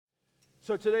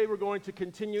So today we're going to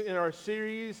continue in our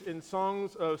series in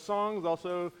Songs of Songs,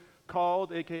 also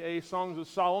called, aka Songs of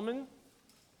Solomon.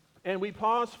 And we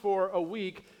paused for a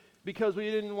week because we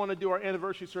didn't want to do our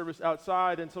anniversary service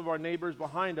outside, and some of our neighbors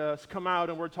behind us come out,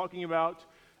 and we're talking about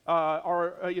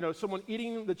someone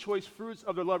eating the choice fruits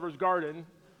of their lover's garden,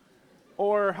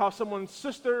 or how someone's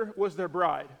sister was their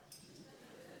bride.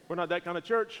 We're not that kind of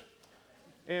church,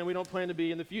 and we don't plan to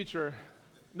be in the future.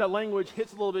 That language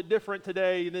hits a little bit different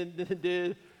today than it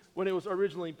did when it was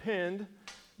originally penned.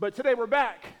 But today we're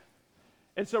back.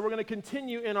 And so we're going to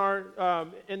continue in our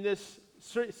in this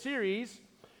series.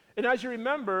 And as you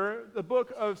remember, the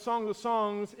book of Songs of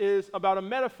Songs is about a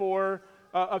metaphor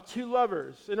of two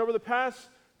lovers. And over the past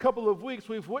couple of weeks,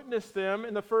 we've witnessed them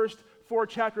in the first 4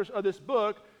 chapters of this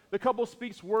book. The couple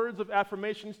speaks words of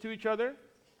affirmations to each other.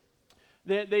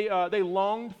 They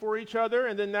longed for each other,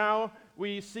 and then now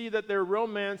we see that their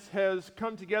romance has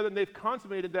come together, and they've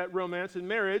consummated that romance in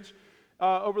marriage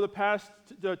over the past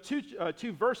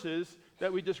two verses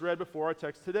that we just read before our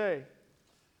text today.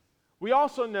 We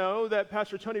also know that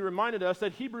Pastor Tony reminded us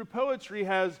that Hebrew poetry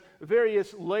has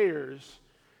various layers.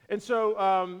 And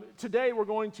so today we're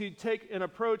going to take an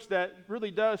approach that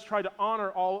really does try to honor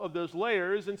all of those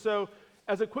layers. And so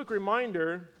as a quick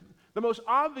reminder, the most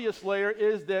obvious layer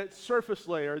is that surface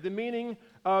layer, the meaning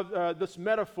of this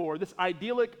metaphor, this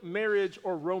idyllic marriage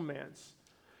or romance.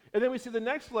 And then we see the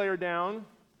next layer down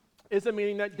is a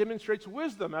meaning that demonstrates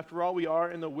wisdom. After all, we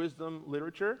are in the wisdom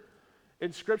literature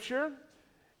in Scripture.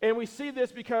 And we see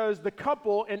this because the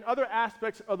couple and other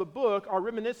aspects of the book are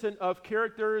reminiscent of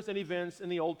characters and events in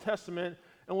the Old Testament,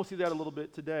 and we'll see that a little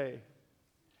bit today.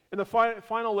 And the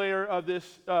final layer of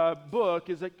this book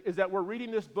is that we're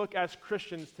reading this book as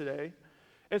Christians today.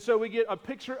 And so we get a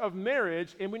picture of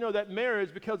marriage, and we know that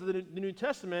marriage, because of the New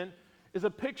Testament, is a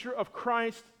picture of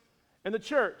Christ and the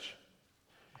church.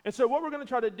 And so what we're going to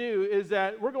try to do is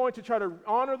that we're going to try to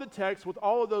honor the text with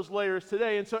all of those layers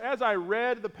today. And so as I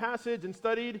read the passage and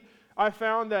studied, I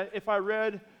found that if I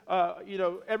read,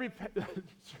 every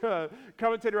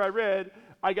commentator I read,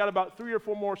 I got about 3 or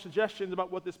 4 more suggestions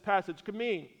about what this passage could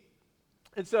mean.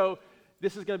 And so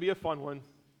this is going to be a fun one.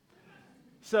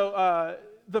 So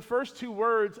the first 2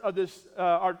 words of this,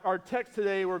 our text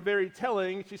today were very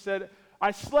telling. She said,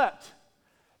 "I slept."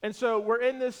 And so we're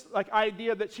in this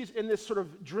idea that she's in this sort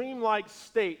of dreamlike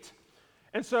state.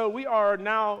 And so we are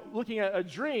now looking at a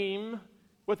dream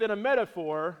within a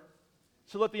metaphor.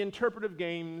 So let the interpretive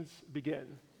games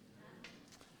begin.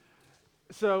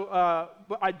 So,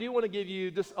 but I do want to give you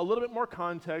just a little bit more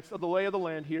context of the lay of the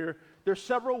land here. There's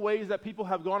several ways that people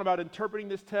have gone about interpreting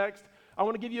this text. I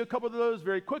want to give you a couple of those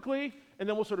very quickly, and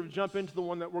then we'll sort of jump into the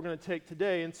one that we're going to take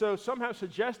today. And so some have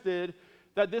suggested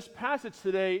that this passage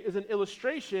today is an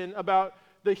illustration about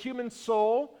the human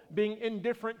soul being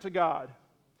indifferent to God.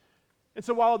 And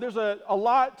so while there's a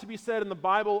lot to be said in the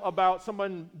Bible about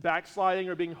someone backsliding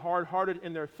or being hard-hearted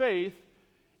in their faith,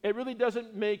 it really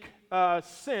doesn't make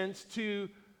sense to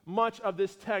much of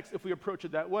this text if we approach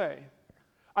it that way.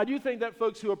 I do think that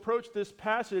folks who approach this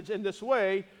passage in this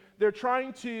way, they're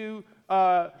trying to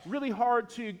really hard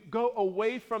to go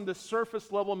away from the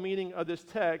surface level meaning of this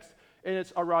text and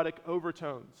its erotic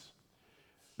overtones.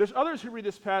 There's others who read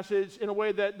this passage in a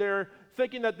way that they're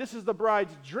thinking that this is the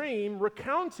bride's dream,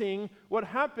 recounting what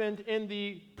happened in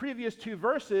the previous 2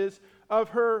 verses of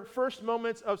her first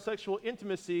moments of sexual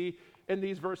intimacy in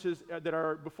these verses that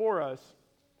are before us.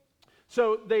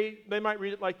 So they might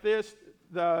read it like this: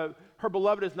 her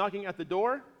beloved is knocking at the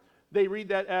door. They read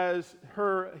that as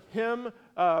him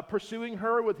pursuing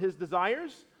her with his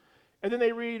desires. And then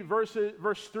they read verse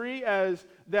 3 as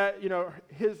that,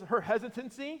 her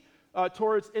hesitancy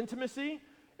towards intimacy.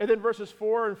 And then verses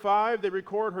 4 and 5, they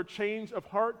record her change of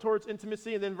heart towards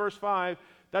intimacy. And then verse 5,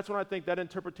 that's when I think that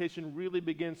interpretation really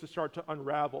begins to start to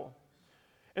unravel.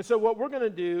 And so what we're going to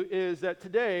do is that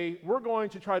today we're going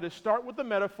to try to start with the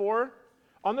metaphor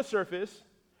on the surface,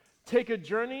 take a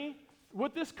journey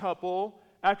with this couple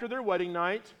after their wedding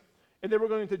night, and then we're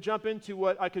going to jump into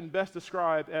what I can best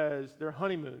describe as their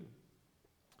honeymoon.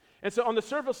 And so on the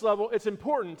surface level, it's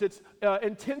important, it's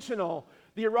intentional.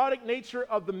 The erotic nature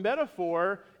of the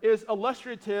metaphor is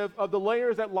illustrative of the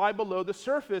layers that lie below the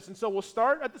surface. And so we'll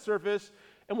start at the surface,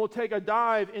 and we'll take a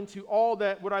dive into all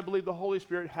that what I believe the Holy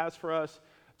Spirit has for us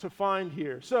to find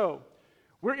here. So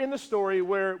we're in the story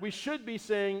where we should be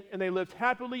saying, and they lived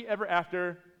happily ever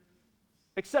after,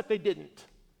 except they didn't.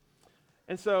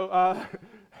 And so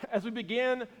as we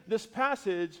begin this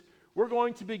passage, we're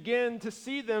going to begin to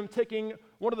see them taking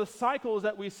one of the cycles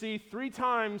that we see 3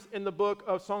 times in the book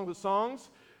of Songs of Songs.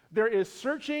 there is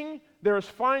searching, there's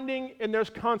finding, and there's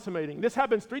consummating. This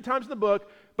happens 3 times in the book,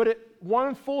 but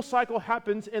one full cycle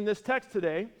happens in this text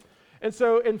today. And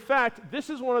so, in fact, this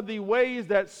is one of the ways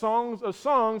that Songs of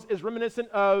Songs is reminiscent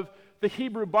of the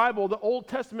Hebrew Bible, the Old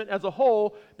Testament as a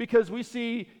whole, because we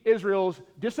see Israel's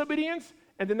disobedience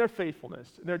and then their faithfulness.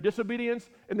 And their disobedience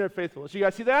and their faithfulness. You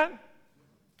guys see that?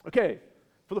 Okay.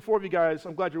 For the 4 of you guys,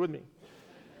 I'm glad you're with me.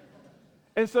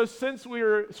 And so since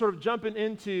we're sort of jumping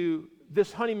into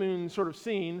this honeymoon sort of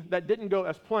scene that didn't go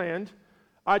as planned,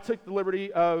 I took the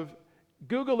liberty of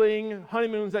Googling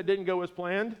honeymoons that didn't go as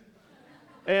planned,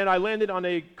 and I landed on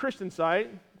a Christian site,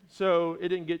 so it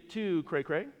didn't get too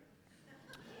cray-cray.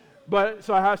 But,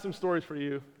 so I have some stories for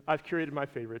you. I've curated my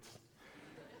favorites.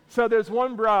 So there's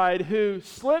one bride who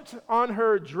slipped on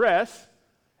her dress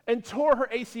and tore her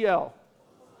ACL.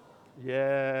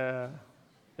 Yeah,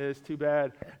 it's too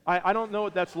bad. I don't know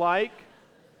what that's like,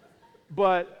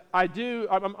 but I do.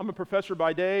 I'm a professor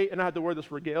by day, and I have to wear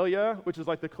this regalia, which is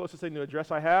like the closest thing to a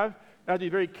dress I have. I have to be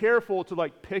very careful to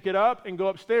like pick it up and go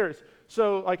upstairs.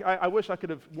 So like I wish I could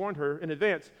have warned her in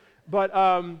advance. But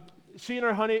she and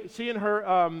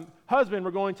her husband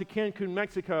were going to Cancun,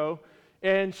 Mexico,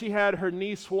 and she had her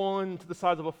knee swollen to the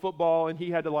size of a football, and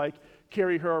he had to like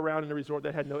carry her around in a resort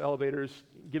that had no elevators,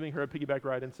 giving her a piggyback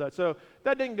ride and such. So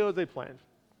that didn't go as they planned.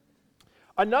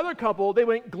 Another couple, they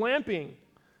went glamping.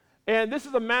 And this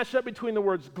is a mashup between the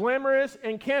words glamorous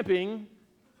and camping,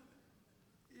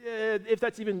 if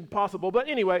that's even possible. But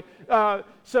anyway,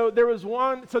 so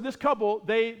this couple,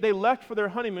 they left for their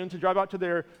honeymoon to drive out to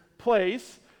their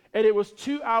place, and it was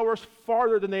 2 hours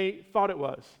farther than they thought it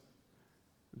was.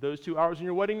 Those 2 hours in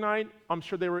your wedding night, I'm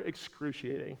sure they were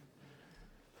excruciating.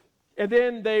 And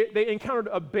then they encountered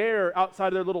a bear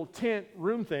outside their little tent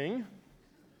room thing.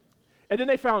 And then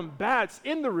they found bats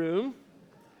in the room.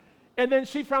 And then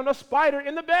she found a spider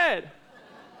in the bed.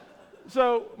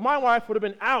 So my wife would have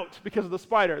been out because of the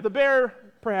spider. The bear,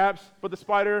 perhaps, but the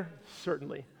spider,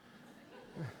 certainly.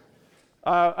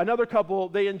 Another couple,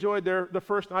 they enjoyed the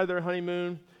first night of their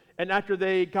honeymoon. And after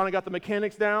they kind of got the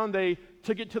mechanics down, they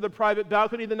took it to the private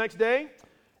balcony the next day.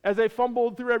 As they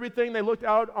fumbled through everything, they looked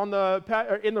out on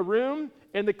in the room,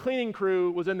 and the cleaning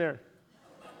crew was in there.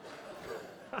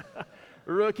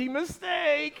 Rookie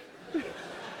mistake.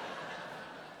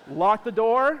 Lock the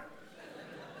door.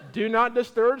 Do not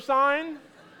disturb sign.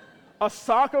 A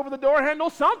sock over the door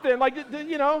handle, something like,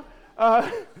 you know.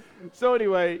 So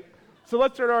anyway, so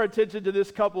let's turn our attention to this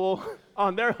couple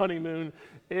on their honeymoon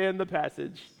in the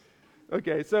passage.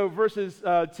 Okay, so verses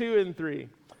 2 and 3.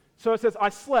 So it says, I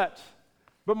slept,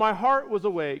 but my heart was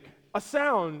awake. A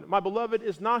sound, my beloved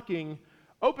is knocking.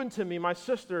 Open to me, my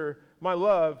sister, my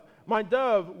love, my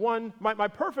dove, my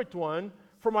perfect one,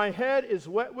 for my head is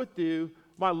wet with dew,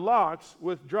 my locks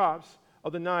with drops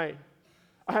of the night.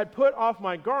 I had put off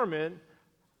my garment,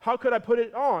 how could I put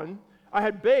it on? I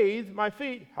had bathed my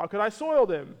feet, how could I soil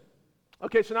them?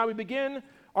 Okay, so now we begin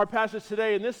our passage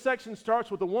today, and this section starts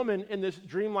with a woman in this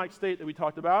dreamlike state that we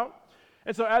talked about.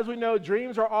 And so as we know,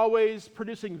 dreams are always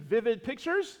producing vivid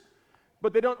pictures,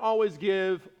 but they don't always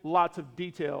give lots of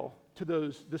detail to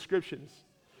those descriptions.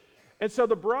 And so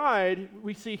the bride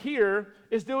we see here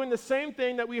is doing the same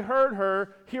thing that we heard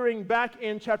her hearing back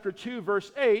in chapter 2,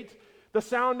 verse 8, the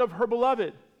sound of her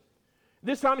beloved.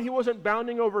 This time he wasn't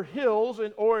bounding over hills,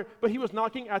 but he was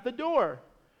knocking at the door.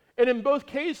 And in both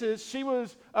cases, she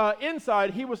was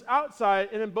inside, he was outside,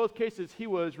 and in both cases, he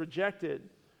was rejected.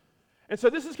 And so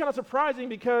this is kind of surprising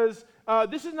because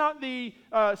this is not the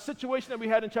situation that we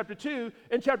had in chapter 2.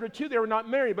 In chapter 2, they were not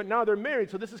married, but now they're married,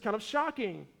 so this is kind of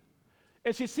shocking.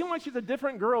 And she seemed like she's a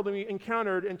different girl than we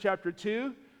encountered in chapter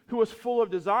 2, who was full of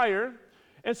desire.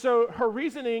 And so her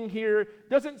reasoning here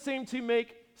doesn't seem to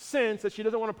make sense that she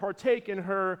doesn't want to partake in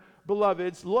her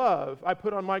beloved's love. I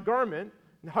put on my garment,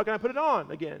 and how can I put it on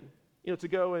again? To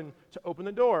go and to open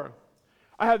the door.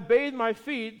 I have bathed my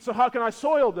feet, so how can I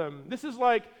soil them? This is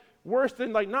like worse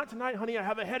than like, not tonight, honey, I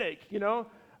have a headache,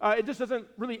 It just doesn't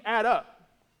really add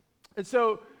up. And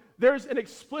so there's an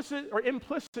explicit or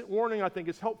implicit warning I think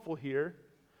is helpful here,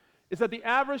 is that the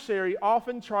adversary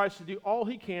often tries to do all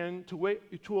he can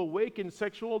to awaken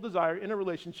sexual desire in a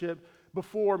relationship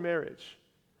before marriage.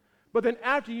 But then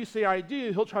after you say I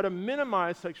do, he'll try to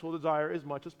minimize sexual desire as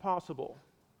much as possible.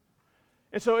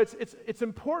 And so it's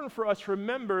important for us to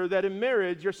remember that in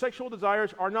marriage, your sexual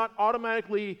desires are not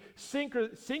automatically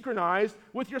synchronized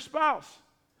with your spouse.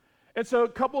 And so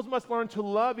couples must learn to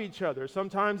love each other.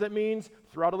 Sometimes that means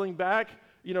throttling back,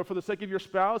 for the sake of your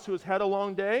spouse who has had a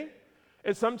long day.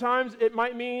 And sometimes it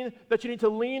might mean that you need to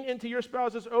lean into your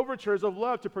spouse's overtures of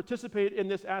love to participate in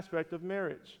this aspect of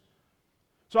marriage.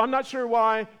 So I'm not sure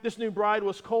why this new bride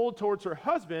was cold towards her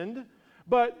husband,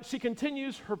 but she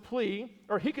continues her plea,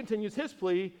 or he continues his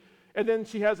plea, and then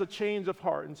she has a change of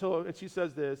heart. And she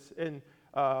says this in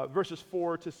verses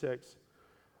 4 to 6.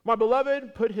 My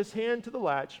beloved put his hand to the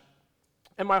latch,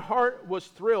 and my heart was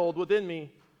thrilled within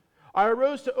me. I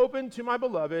arose to open to my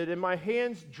beloved, and my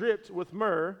hands dripped with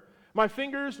myrrh, my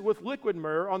fingers with liquid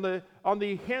myrrh on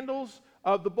the handles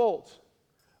of the bolt.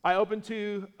 I opened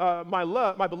to my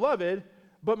beloved,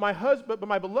 but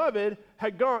my beloved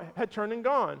had turned and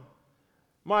gone.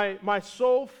 My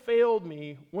soul failed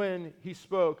me when he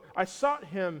spoke. I sought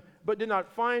him, but did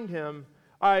not find him.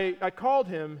 I called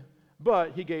him,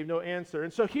 but he gave no answer.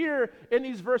 And so here in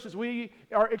these verses, we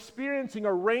are experiencing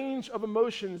a range of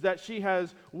emotions that she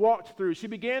has walked through. She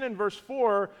began in verse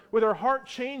 4 with her heart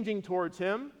changing towards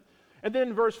him. And then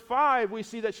in verse 5, we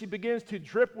see that she begins to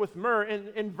drip with myrrh. And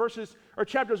in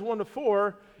chapters 1 to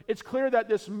 4, it's clear that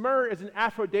this myrrh is an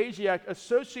aphrodisiac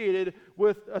associated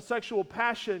with a sexual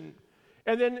passion.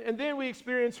 And then we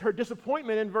experience her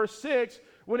disappointment in verse 6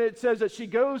 when it says that she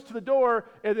goes to the door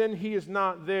and then he is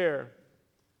not there.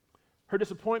 Her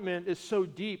disappointment is so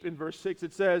deep in verse 6.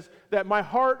 It says that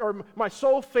my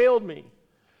soul failed me.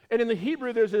 And in the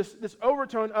Hebrew, there's this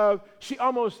overtone of she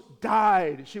almost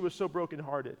died. She was so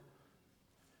brokenhearted.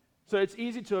 So it's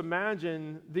easy to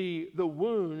imagine the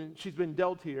wound she's been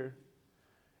dealt here.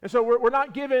 And so we're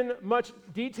not given much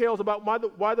details about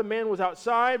why the man was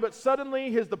outside, but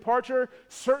suddenly his departure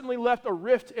certainly left a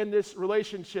rift in this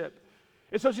relationship.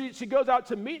 And so she goes out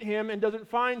to meet him and doesn't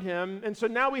find him. And so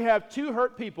now we have two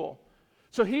hurt people.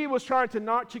 So he was trying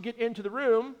to get into the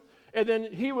room, and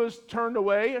then he was turned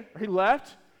away, he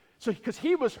left. So because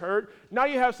he was hurt, now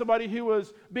you have somebody who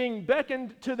was being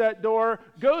beckoned to that door,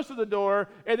 goes to the door,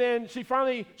 and then she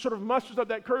finally sort of musters up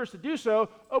that courage to do so,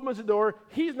 opens the door,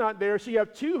 he's not there, so you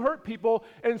have two hurt people,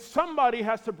 and somebody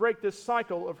has to break this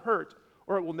cycle of hurt,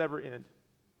 or it will never end.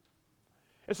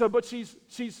 And so, but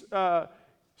she's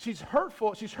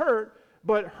hurtful, she's hurt,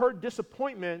 but her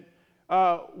disappointment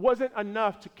wasn't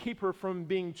enough to keep her from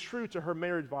being true to her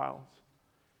marriage vows.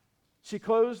 She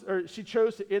chose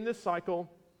to end this cycle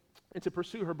and to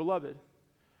pursue her beloved.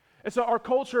 And so our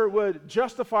culture would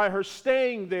justify her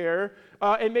staying there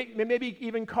and maybe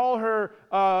even call her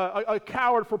a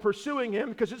coward for pursuing him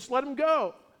because just let him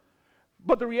go.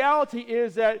 But the reality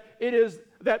is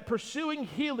that pursuing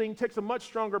healing takes a much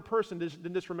stronger person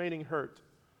than this remaining hurt.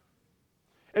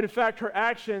 And in fact, her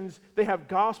actions, they have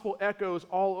gospel echoes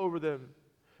all over them.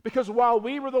 Because while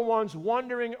we were the ones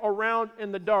wandering around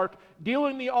in the dark,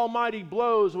 dealing the almighty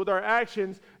blows with our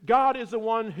actions, God is the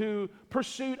one who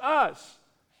pursued us.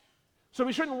 So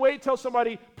we shouldn't wait till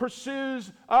somebody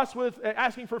pursues us with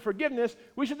asking for forgiveness.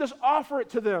 We should just offer it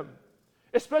to them,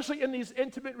 especially in these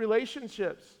intimate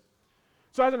relationships.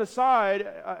 So as an aside,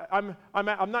 I'm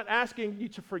not asking you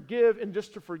to forgive and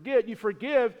just to forget. You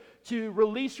forgive to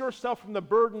release yourself from the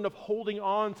burden of holding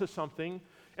on to something.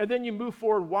 And then you move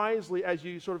forward wisely as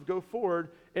you sort of go forward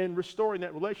in restoring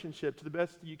that relationship to the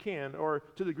best you can, or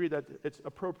to the degree that it's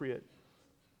appropriate.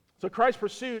 So Christ's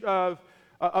pursuit of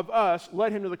us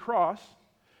led him to the cross.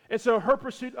 And so her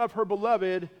pursuit of her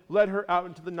beloved led her out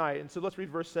into the night. And so let's read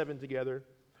verse 7 together.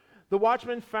 The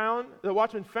watchmen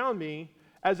found me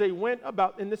as they went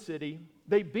about in the city.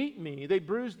 They beat me, they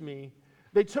bruised me.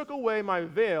 They took away my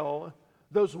veil,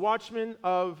 those watchmen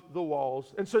of the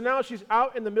walls. And so now she's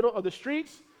out in the middle of the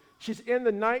streets. She's in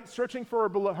the night searching for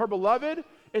her beloved,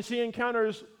 and she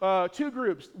encounters two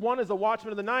groups. One is the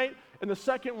watchmen of the night, and the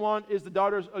second one is the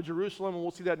daughters of Jerusalem, and we'll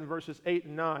see that in verses 8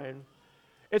 and 9.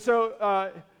 And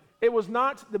so it was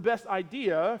not the best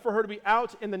idea for her to be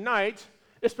out in the night,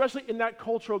 especially in that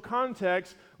cultural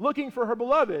context, looking for her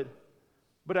beloved.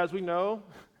 But as we know,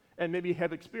 and maybe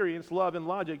have experienced, love and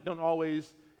logic don't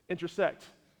always intersect.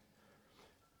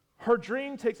 Her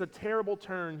dream takes a terrible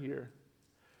turn here.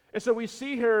 And so we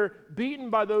see her beaten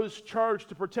by those charged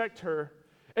to protect her.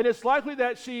 And it's likely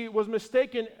that she was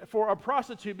mistaken for a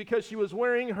prostitute because she was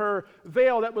wearing her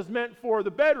veil that was meant for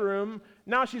the bedroom.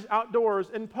 Now she's outdoors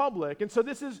in public. And so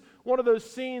this is one of those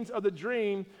scenes of the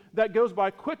dream that goes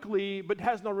by quickly but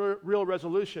has no real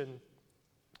resolution.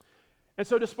 And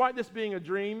so despite this being a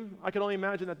dream, I can only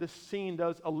imagine that this scene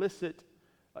does elicit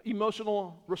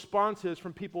emotional responses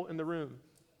from people in the room.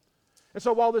 And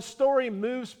so while the story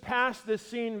moves past this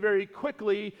scene very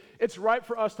quickly, it's right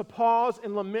for us to pause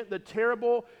and lament the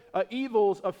terrible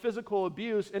evils of physical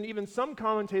abuse. And even some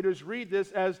commentators read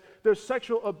this as there's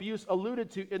sexual abuse alluded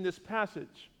to in this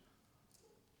passage.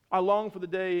 I long for the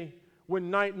day when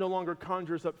night no longer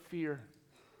conjures up fear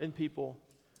in people,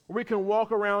 where we can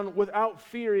walk around without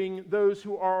fearing those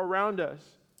who are around us.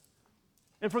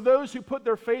 And for those who put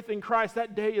their faith in Christ,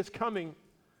 that day is coming.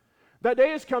 That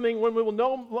day is coming when we will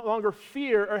no longer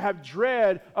fear or have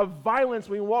dread of violence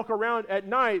when we walk around at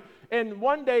night. And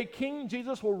one day, King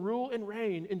Jesus will rule and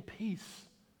reign in peace.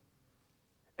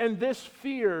 And this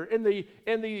fear and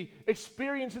the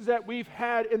experiences that we've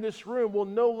had in this room will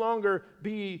no longer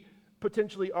be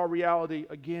potentially our reality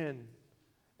again.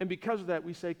 And because of that,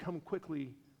 we say, come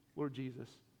quickly, Lord Jesus.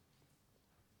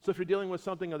 So if you're dealing with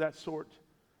something of that sort,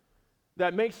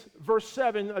 that makes verse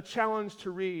 7 a challenge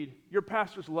to read. Your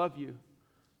pastors love you.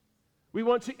 We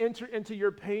want to enter into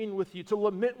your pain with you, to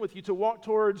lament with you, to walk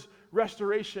towards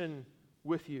restoration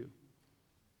with you.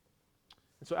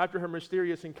 And so after her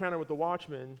mysterious encounter with the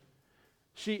watchman,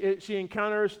 she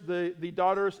encounters the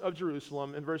daughters of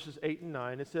Jerusalem in verses 8 and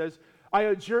 9. It says, I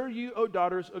adjure you, O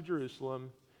daughters of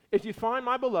Jerusalem, if you find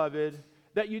my beloved,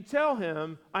 that you tell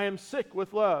him, I am sick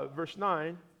with love. Verse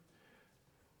 9,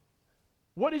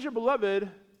 what is your beloved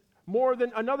more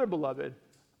than another beloved,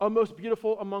 O most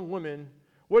beautiful among women?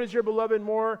 What is your beloved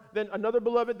more than another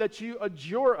beloved, that you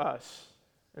adjure us?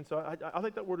 And so I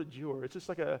like that word adjure. It's just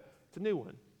like it's a new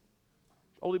one.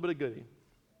 Oldie but a goodie.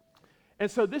 And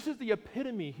so this is the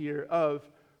epitome here of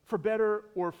for better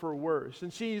or for worse.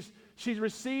 And she's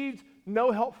received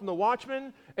no help from the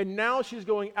watchman, and now she's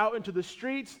going out into the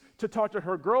streets to talk to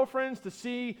her girlfriends to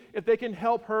see if they can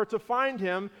help her to find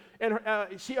him. And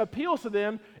she appeals to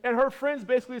them, and her friends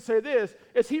basically say this,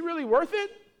 is he really worth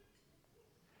it?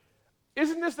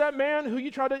 Isn't this that man who he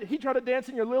tried to dance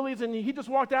in your lilies and he just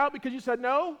walked out because you said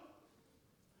no?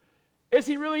 Is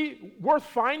he really worth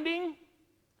finding?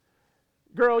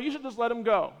 Girl, you should just let him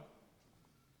go.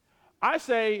 I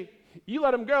say, you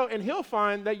let him go, and he'll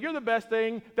find that you're the best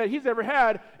thing that he's ever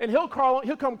had, and he'll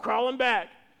come crawling back.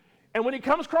 And when he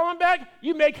comes crawling back,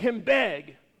 you make him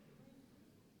beg.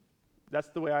 That's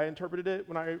the way I interpreted it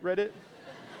when I read it.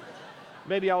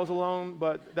 Maybe I was alone,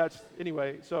 but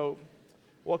anyway, so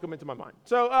welcome into my mind.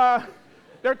 So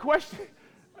their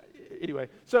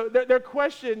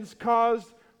questions caused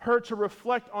her to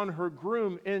reflect on her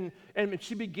groom, and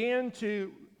she began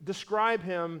to describe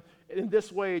him in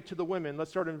this way to the women.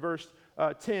 Let's start in verse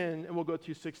 10, and we'll go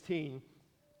to 16.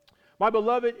 My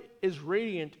beloved is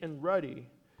radiant and ruddy,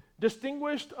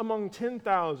 distinguished among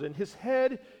 10,000. His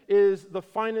head is the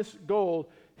finest gold.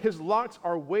 His locks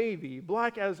are wavy,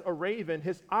 black as a raven.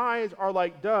 His eyes are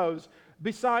like doves,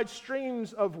 beside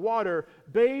streams of water,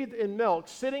 bathed in milk,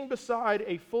 sitting beside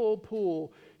a full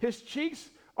pool. His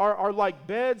cheeks are like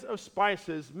beds of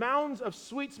spices, mounds of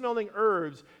sweet-smelling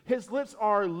herbs. His lips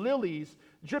are lilies,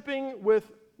 dripping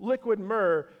with liquid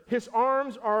myrrh. His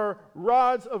arms are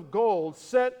rods of gold,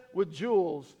 set with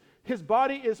jewels. His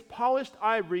body is polished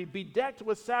ivory, bedecked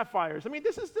with sapphires. I mean,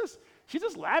 she's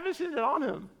just lavishing it on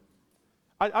him.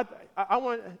 I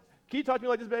want, can you talk to me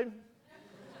like this, babe?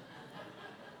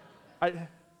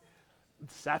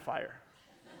 Sapphire.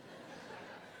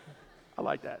 I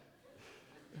like that.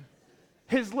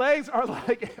 His legs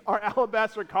are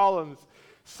alabaster columns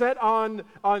set on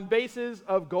bases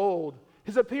of gold.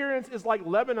 His appearance is like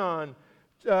Lebanon,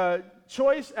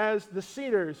 choice as the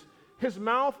cedars. His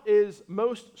mouth is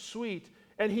most sweet,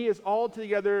 and he is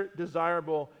altogether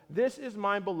desirable. This is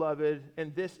my beloved,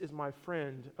 and this is my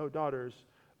friend, O daughters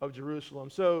of Jerusalem.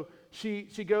 So she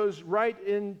jumps right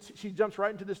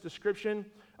into this description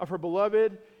of her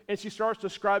beloved, and she starts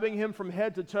describing him from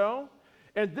head to toe.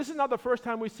 And this is not the first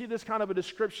time we see this kind of a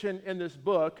description in this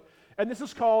book, and this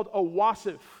is called a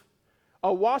wasif. A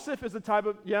wasif is the type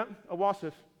of, a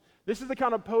wasif. This is the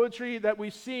kind of poetry that we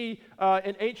see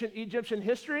in ancient Egyptian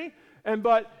history,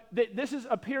 but this is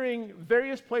appearing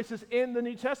various places in the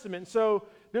New Testament. So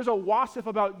there's a wasif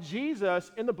about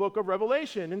Jesus in the book of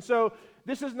Revelation. And so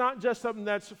this is not just something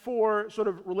that's for sort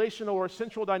of relational or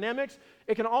central dynamics.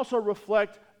 It can also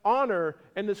reflect honor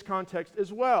in this context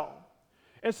as well.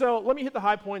 And so let me hit the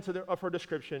high points of her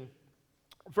description.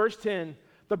 Verse 10,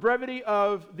 the brevity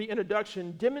of the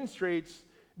introduction demonstrates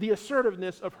the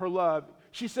assertiveness of her love.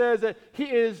 She says that he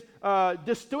is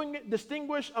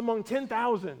distinguished among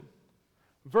 10,000.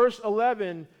 Verse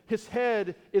 11, his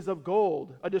head is of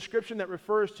gold, a description that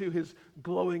refers to his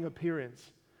glowing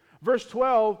appearance. Verse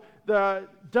 12, the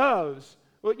doves.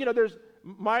 Well,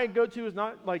 my go-to is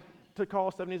not like to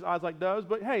call Stephanie's eyes like doves,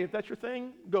 but hey, if that's your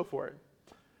thing, go for it.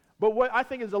 But what I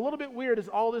think is a little bit weird is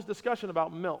all this discussion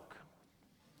about milk.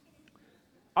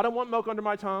 I don't want milk under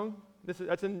my tongue.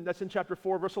 That's in chapter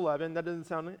 4, verse 11. That doesn't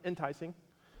sound enticing.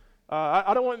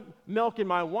 I don't want milk in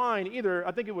my wine either.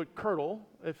 I think it would curdle,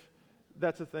 if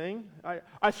that's a thing.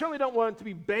 I certainly don't want to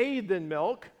be bathed in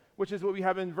milk, which is what we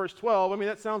have in verse 12. I mean,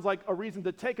 that sounds like a reason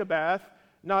to take a bath,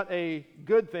 not a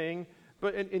good thing.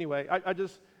 But anyway,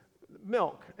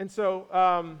 milk. And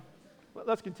so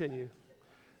let's continue.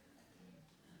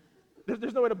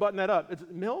 There's no way to button that up. It's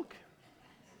milk?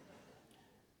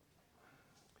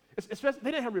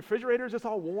 They didn't have refrigerators. It's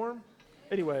all warm.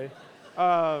 Anyway,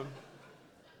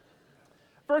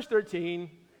 verse 13,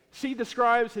 she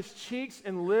describes his cheeks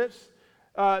and lips.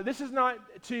 This is not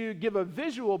to give a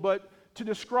visual, but to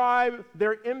describe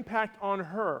their impact on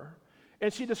her.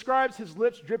 And she describes his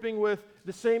lips dripping with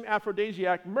the same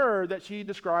aphrodisiac myrrh that she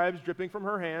describes dripping from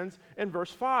her hands in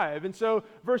verse 5. And so,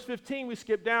 verse 15, we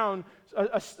skip down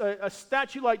a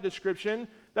statue-like description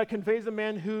that conveys a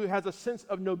man who has a sense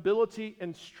of nobility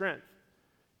and strength.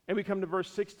 And we come to verse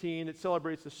 16. It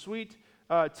celebrates the sweet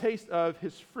taste of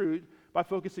his fruit by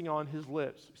focusing on his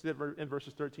lips. We see that in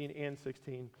verses 13 and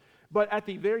 16. But at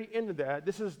the very end of that,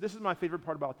 this is my favorite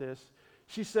part about this.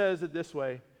 She says it this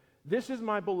way: "This is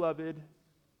my beloved,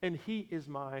 and he is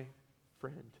my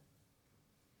friend."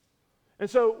 And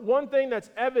so one thing that's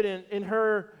evident in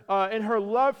her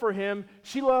love for him,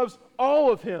 she loves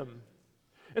all of him.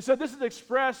 And so this is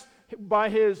expressed by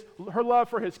her love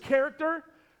for his character,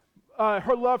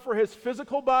 her love for his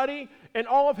physical body, and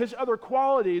all of his other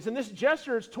qualities. And this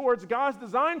gestures towards God's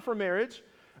design for marriage,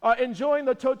 enjoying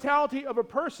the totality of a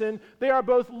person. They are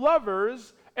both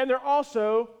lovers, and they're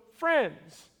also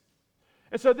friends.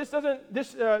 And so this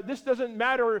doesn't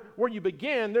matter where you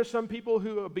begin. There's some people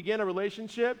who begin a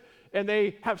relationship and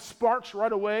they have sparks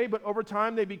right away, but over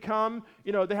time they become,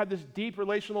 they have this deep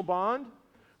relational bond.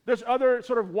 There's other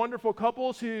sort of wonderful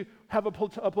couples who have a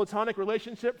platonic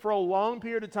relationship for a long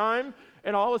period of time,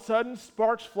 and all of a sudden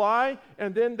sparks fly,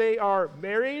 and then they are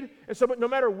married. And so, but no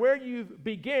matter where you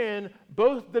begin,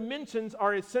 both dimensions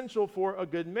are essential for a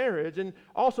good marriage, and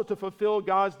also to fulfill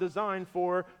God's design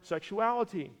for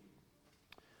sexuality.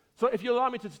 So if you allow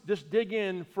me to just dig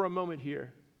in for a moment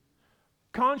here.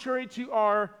 Contrary to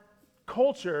our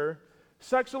culture,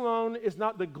 sex alone is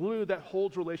not the glue that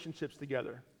holds relationships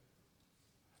together.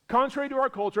 Contrary to our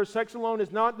culture, sex alone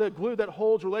is not the glue that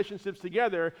holds relationships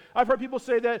together. I've heard people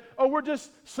say that, we're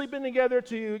just sleeping together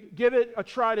to give it a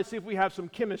try to see if we have some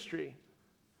chemistry.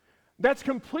 That's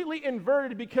completely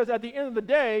inverted, because at the end of the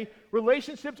day,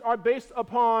 relationships are based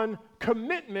upon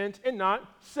commitment and not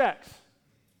sex.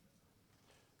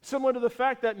 Similar to the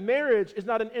fact that marriage is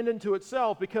not an end unto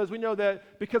itself, because we know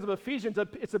that because of Ephesians,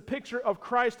 it's a picture of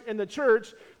Christ and the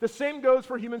church. The same goes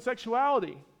for human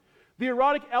sexuality. The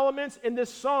erotic elements in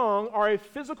this song are a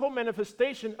physical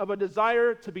manifestation of a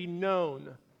desire to be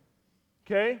known.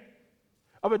 Okay?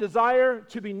 Of a desire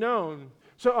to be known.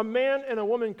 So a man and a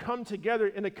woman come together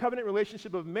in a covenant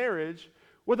relationship of marriage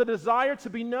with a desire to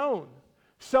be known.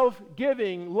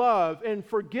 Self-giving, love, and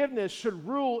forgiveness should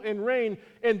rule and reign,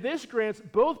 and this grants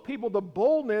both people the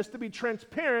boldness to be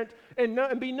transparent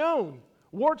and be known,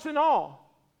 warts and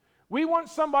all. We want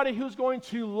somebody who's going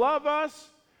to love us,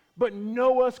 but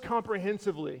know us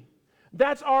comprehensively.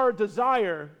 That's our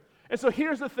desire. And so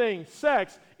here's the thing: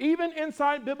 sex, even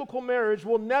inside biblical marriage,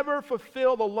 will never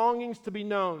fulfill the longings to be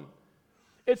known.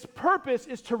 Its purpose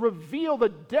is to reveal the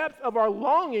depth of our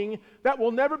longing that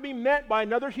will never be met by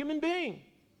another human being.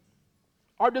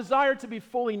 Our desire to be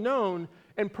fully known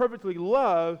and perfectly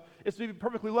loved is to be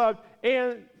perfectly loved,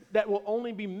 and that will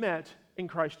only be met in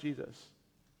Christ Jesus.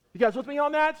 You guys with me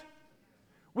on that?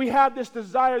 We have this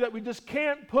desire that we just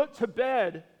can't put to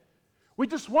bed. We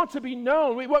just want to be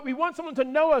known. We want someone to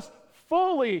know us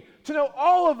fully, to know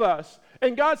all of us.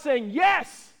 And God's saying,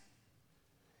 yes!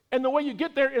 And the way you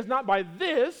get there is not by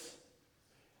this.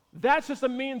 That's just a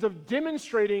means of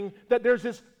demonstrating that there's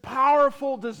this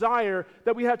powerful desire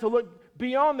that we have to look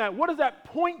beyond that. What does that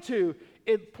point to?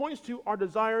 It points to our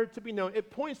desire to be known. It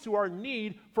points to our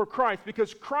need for Christ,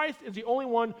 because Christ is the only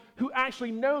one who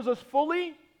actually knows us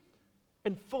fully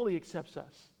and fully accepts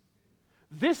us.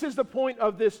 This is the point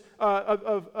of this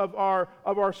of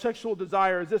our sexual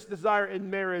desires, this desire in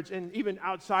marriage and even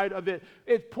outside of it.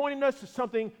 It's pointing us to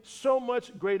something so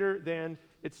much greater than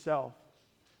itself.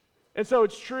 And so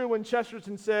it's true when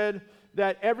Chesterton said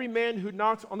that every man who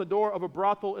knocks on the door of a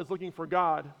brothel is looking for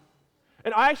God.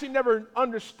 And I actually never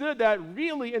understood that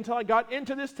really until I got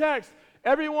into this text.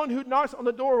 Everyone who knocks on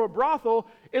the door of a brothel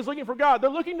is looking for God. They're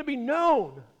looking to be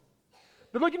known.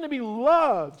 They're looking to be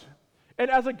loved.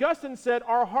 And as Augustine said,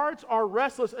 our hearts are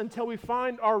restless until we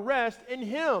find our rest in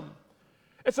Him.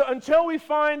 And so until we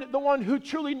find the one who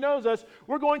truly knows us,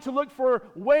 we're going to look for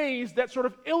ways that sort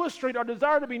of illustrate our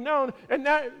desire to be known. And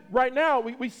that, right now,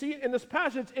 we see it in this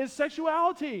passage, is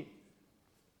sexuality.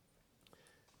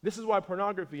 This is why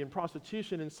pornography and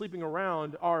prostitution and sleeping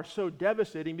around are so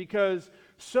devastating, because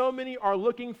so many are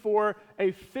looking for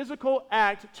a physical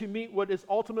act to meet what is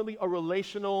ultimately a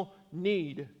relational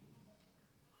need.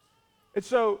 And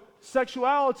so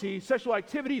sexuality, sexual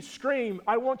activities scream,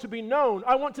 I want to be known,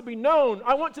 I want to be known,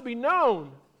 I want to be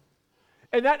known.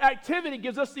 And that activity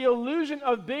gives us the illusion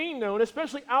of being known,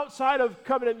 especially outside of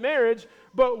covenant marriage.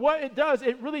 But what it does,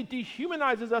 it really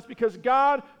dehumanizes us because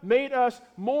God made us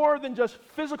more than just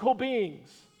physical beings.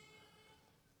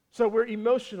 So we're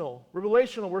emotional, we're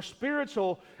relational, we're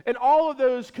spiritual, and all of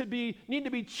those need to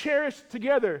be cherished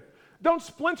together. Don't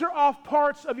splinter off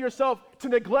parts of yourself to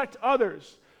neglect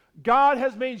others. God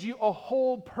has made you a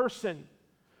whole person.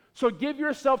 So give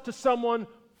yourself to someone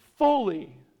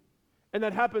fully. And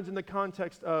that happens in the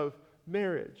context of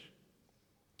marriage.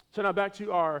 So now back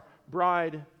to our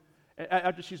bride,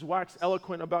 after she's waxed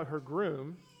eloquent about her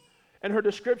groom. And her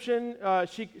description,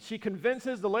 she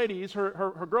convinces the ladies,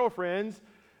 her girlfriends,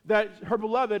 that her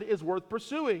beloved is worth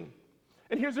pursuing.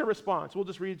 And here's their response. We'll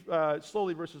just read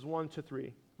slowly verses 1 to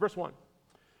 3. Verse 1.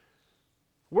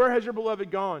 Where has your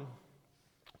beloved gone,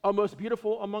 O most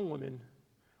beautiful among women?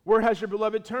 Where has your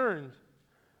beloved turned,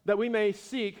 that we may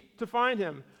seek to find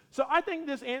him? So I think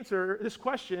this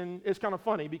question is kind of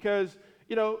funny because,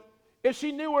 if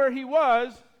she knew where he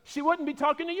was, she wouldn't be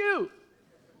talking to you.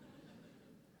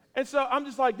 And so I'm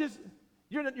just like, these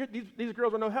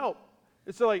girls are no help.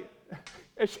 And so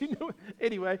if she knew,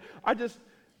 anyway,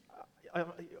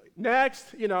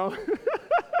 next,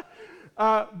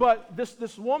 but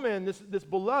this woman, this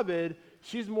beloved,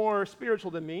 she's more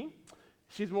spiritual than me.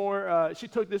 She's more, she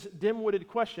took this dim-witted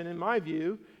question, in my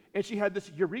view, and she had this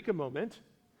eureka moment.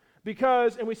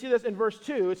 Because, and we see this in verse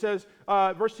 2, it says,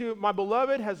 verse 2, my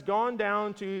beloved has gone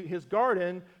down to his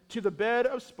garden, to the bed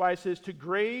of spices, to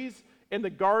graze in the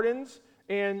gardens,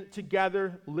 and to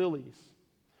gather lilies.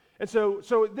 And so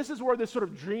this is where this sort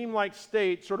of dreamlike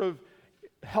state sort of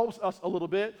helps us a little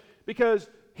bit, because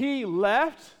he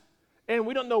left, and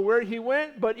we don't know where he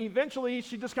went, but eventually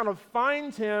she just kind of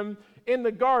finds him in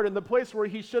the garden, the place where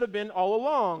he should have been all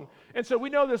along. And so we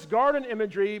know this garden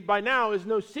imagery by now is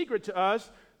no secret to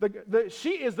us.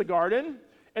 She is the garden,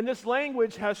 and this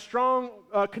language has strong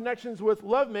connections with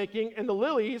lovemaking, and the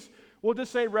lilies, we'll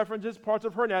just say references parts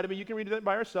of her anatomy. You can read that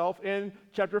by yourself in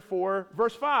chapter 4,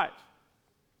 verse 5.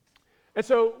 And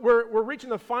so we're reaching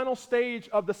the final stage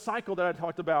of the cycle that I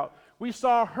talked about. We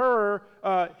saw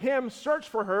him search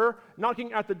for her,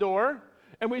 knocking at the door,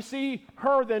 and we see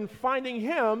her then finding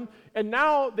him, and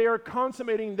now they are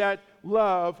consummating that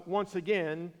love once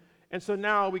again. And so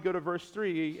now we go to verse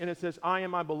 3, and it says, I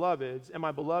am my beloved's, and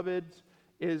my beloved's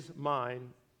is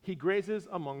mine. He grazes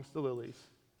amongst the lilies.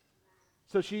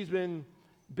 So she's been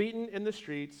beaten in the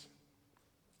streets.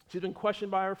 She's been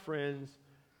questioned by her friends,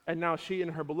 and now she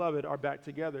and her beloved are back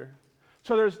together.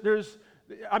 So there's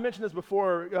I mentioned this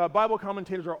before, Bible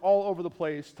commentators are all over the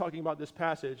place talking about this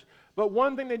passage. But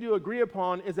one thing they do agree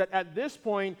upon is that at this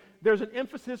point, there's an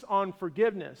emphasis on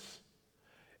forgiveness.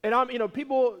 And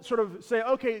people sort of say,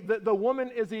 okay, the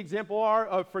woman is the exemplar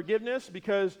of forgiveness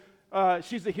because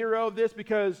she's the hero of this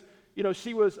because,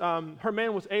 she was, her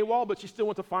man was AWOL, but she still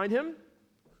went to find him.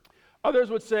 Others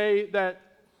would say that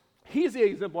he's the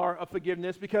exemplar of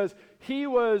forgiveness because he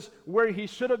was where he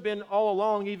should have been all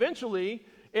along eventually,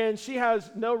 and she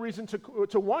has no reason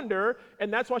to wonder,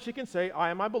 and that's why she can say,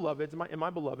 I am my beloved's, and my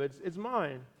beloved's is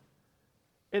mine.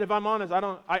 And if I'm honest,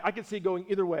 I can see it going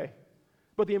either way.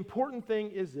 But the important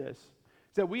thing is this,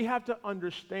 is that we have to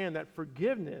understand that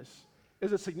forgiveness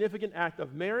is a significant act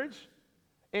of marriage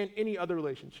and any other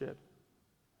relationship.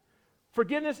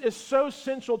 Forgiveness is so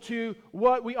central to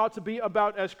what we ought to be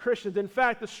about as Christians. In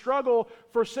fact, the struggle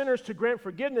for sinners to grant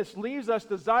forgiveness leaves us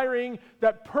desiring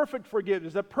that perfect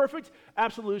forgiveness, that perfect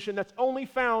absolution that's only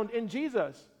found in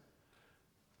Jesus.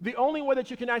 The only way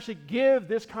that you can actually give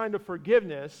this kind of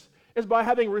forgiveness is by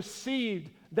having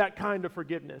received that kind of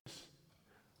forgiveness.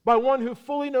 By one who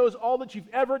fully knows all that you've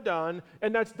ever done,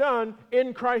 and that's done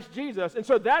in Christ Jesus. And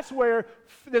so that's where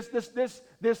this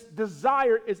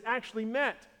desire is actually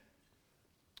met.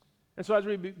 And so as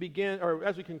we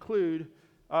as we conclude,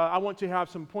 I want to have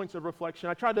some points of reflection.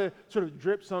 I tried to sort of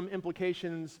drip some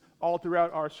implications all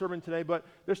throughout our sermon today, but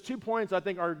there's 2 points I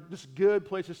think are just good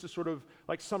places to sort of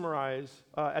summarize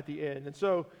at the end. And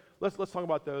so let's talk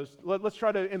about those. Let's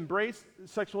try to embrace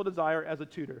sexual desire as a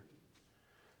tutor.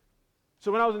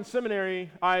 So when I was in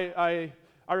seminary, I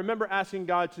remember asking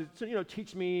God to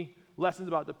teach me lessons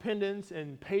about dependence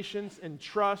and patience and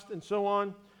trust and so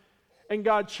on. And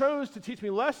God chose to teach me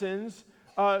lessons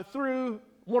through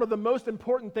one of the most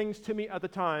important things to me at the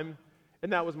time,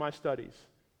 and that was my studies.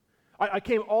 I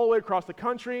came all the way across the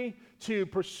country to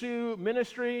pursue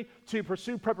ministry, to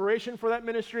pursue preparation for that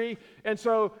ministry. And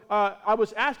so I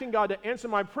was asking God to answer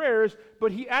my prayers,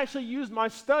 but He actually used my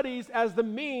studies as the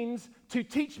means to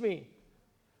teach me.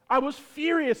 I was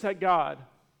furious at God.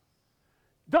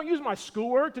 Don't use my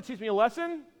schoolwork to teach me a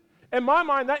lesson. In my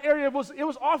mind, that area was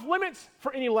off limits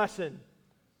for any lesson.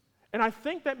 And I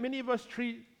think that many of us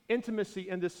treat intimacy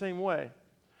in the same way.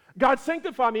 God,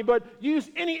 sanctify me, but use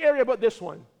any area but this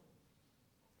one.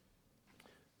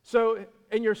 So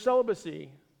in your celibacy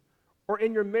or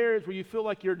in your marriage where you feel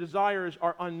like your desires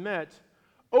are unmet,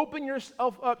 open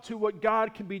yourself up to what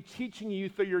God can be teaching you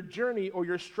through your journey or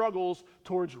your struggles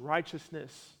towards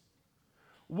righteousness.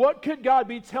 What could God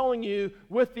be telling you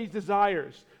with these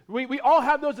desires? We all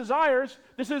have those desires.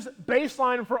 This is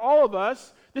baseline for all of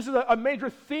us. This is a major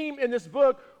theme in this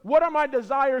book. What are my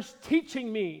desires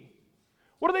teaching me?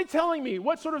 What are they telling me?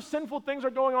 What sort of sinful things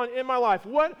are going on in my life?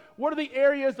 What are the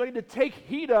areas that I need to take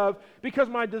heed of because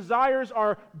my desires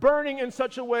are burning in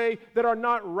such a way that are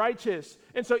not righteous?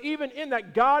 And so even in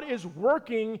that, God is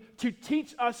working to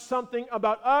teach us something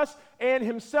about us and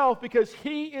himself because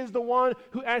he is the one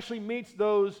who actually meets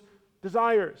those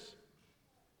desires.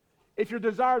 If your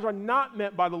desires are not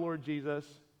met by the Lord Jesus,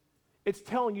 it's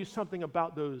telling you something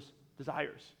about those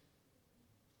desires.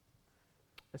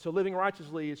 And so living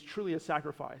righteously is truly a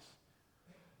sacrifice.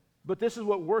 But this is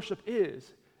what worship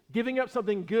is, giving up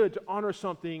something good to honor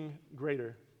something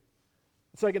greater.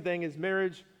 The second thing is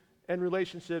marriage and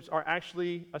relationships are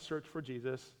actually a search for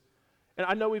Jesus. And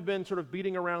I know we've been sort of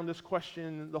beating around this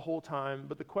question the whole time,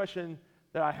 but the question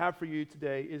that I have for you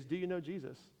today is, do you know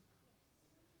Jesus?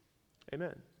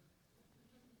 Amen.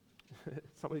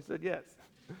 Somebody said yes.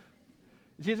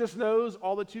 Jesus knows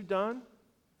all that you've done.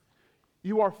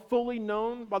 You are fully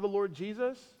known by the Lord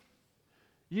Jesus.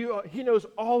 He knows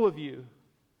all of you,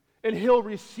 and he'll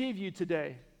receive you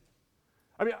today.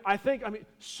 I think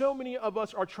so many of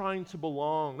us are trying to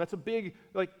belong. That's a big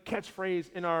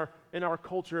catchphrase in our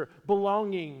culture,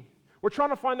 belonging. We're trying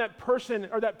to find that person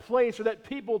or that place or that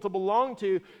people to belong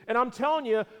to. And I'm telling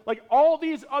you, all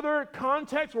these other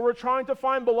contexts where we're trying to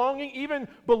find belonging, even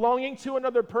belonging to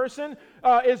another person,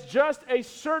 is just a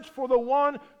search for the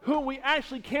one whom we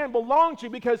actually can belong to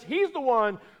because he's the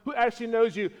one who actually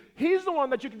knows you. He's the one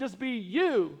that you can just be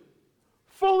you,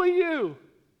 fully you.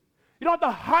 You don't have to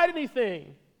hide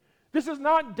anything. This is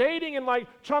not dating and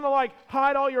trying to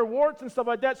hide all your warts and stuff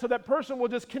like that so that person will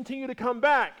just continue to come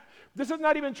back. This is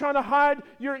not even trying to hide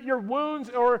your wounds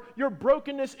or your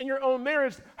brokenness in your own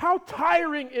marriage. How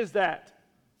tiring is that?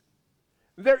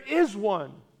 There is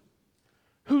one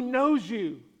who knows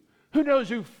you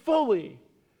fully.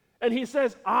 And he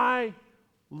says, I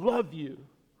love you.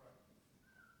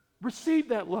 Receive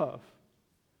that love.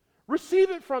 Receive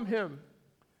it from him.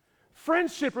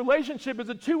 Friendship, relationship is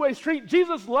a two-way street.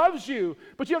 Jesus loves you,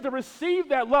 but you have to receive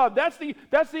that love. That's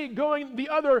the going the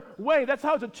other way. That's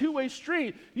how it's a two-way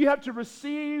street. You have to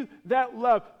receive that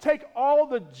love. Take all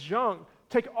the junk,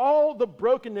 take all the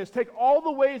brokenness, take all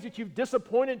the ways that you've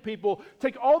disappointed people,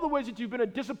 take all the ways that you've been a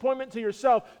disappointment to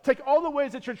yourself, take all the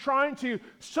ways that you're trying to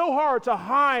so hard to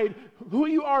hide who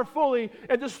you are fully,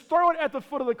 and just throw it at the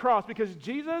foot of the cross because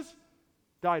Jesus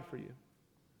died for you,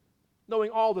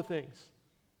 knowing all the things.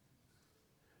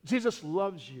 Jesus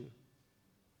loves you.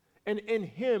 And in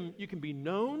him, you can be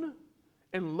known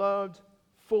and loved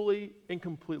fully and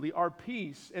completely. Our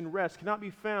peace and rest cannot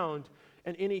be found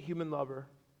in any human lover.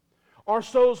 Our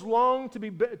souls long to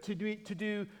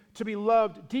be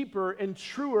loved deeper and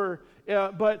truer,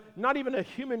 but not even a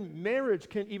human marriage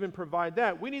can even provide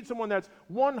that. We need someone that's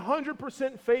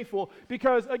 100% faithful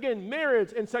because, again,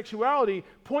 marriage and sexuality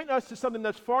point us to something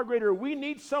that's far greater. We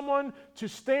need someone to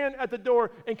stand at the door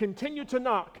and continue to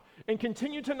knock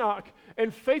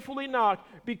and faithfully knock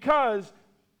because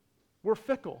we're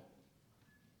fickle,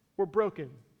 we're broken,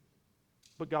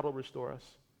 but God will restore us.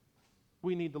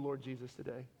 We need the Lord Jesus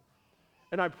today.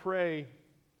 And I pray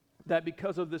that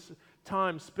because of this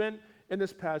time spent in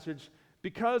this passage,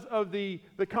 because of the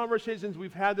conversations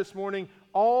we've had this morning,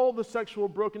 all the sexual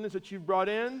brokenness that you've brought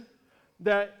in,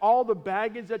 that all the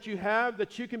baggage that you have,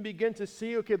 that you can begin to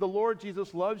see, okay, the Lord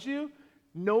Jesus loves you,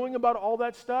 knowing about all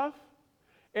that stuff,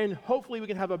 and hopefully we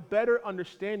can have a better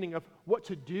understanding of what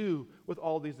to do with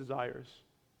all these desires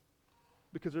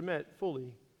because they're met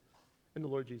fully in the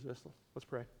Lord Jesus. Let's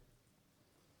pray.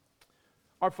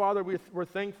 Our Father, we're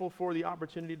thankful for the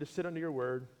opportunity to sit under your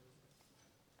word.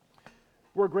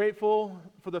 We're grateful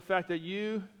for the fact that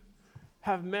you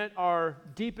have met our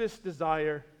deepest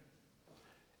desire.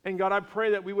 And God, I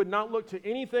pray that we would not look to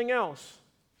anything else,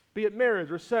 be it marriage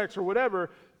or sex or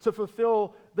whatever, to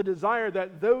fulfill the desire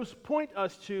that those point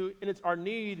us to, and it's our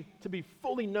need to be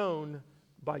fully known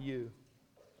by you.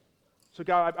 So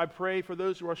God, I pray for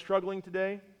those who are struggling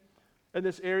today in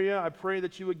this area. I pray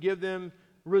that you would give them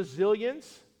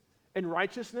resilience and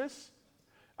righteousness.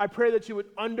 I pray that you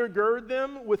would undergird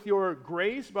them with your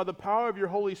grace by the power of your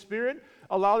Holy Spirit.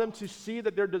 Allow them to see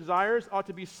that their desires ought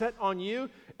to be set on you,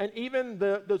 and even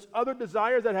those other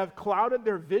desires that have clouded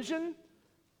their vision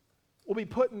will be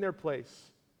put in their place.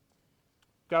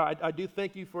 God, I do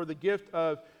thank you for the gift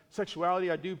of sexuality.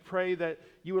 I do pray that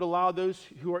you would allow those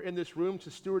who are in this room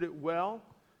to steward it well.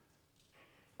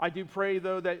 I do pray,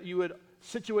 though, that you would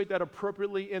situate that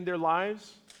appropriately in their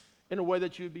lives in a way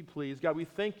that you would be pleased. God, we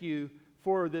thank you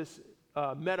for this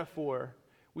metaphor.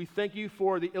 We thank you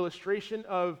for the illustration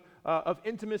of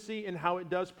intimacy and how it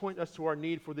does point us to our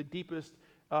need for the deepest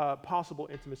possible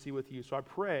intimacy with you. So I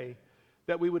pray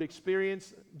that we would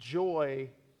experience joy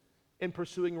in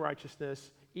pursuing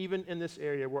righteousness, even in this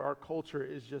area where our culture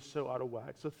is just so out of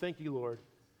whack. So thank you, Lord.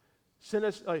 Send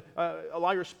us,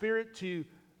 allow your Spirit to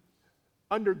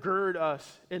undergird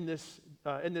us in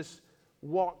this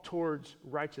walk towards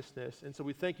righteousness. And so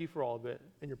we thank you for all of it.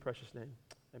 In your precious name,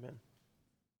 amen.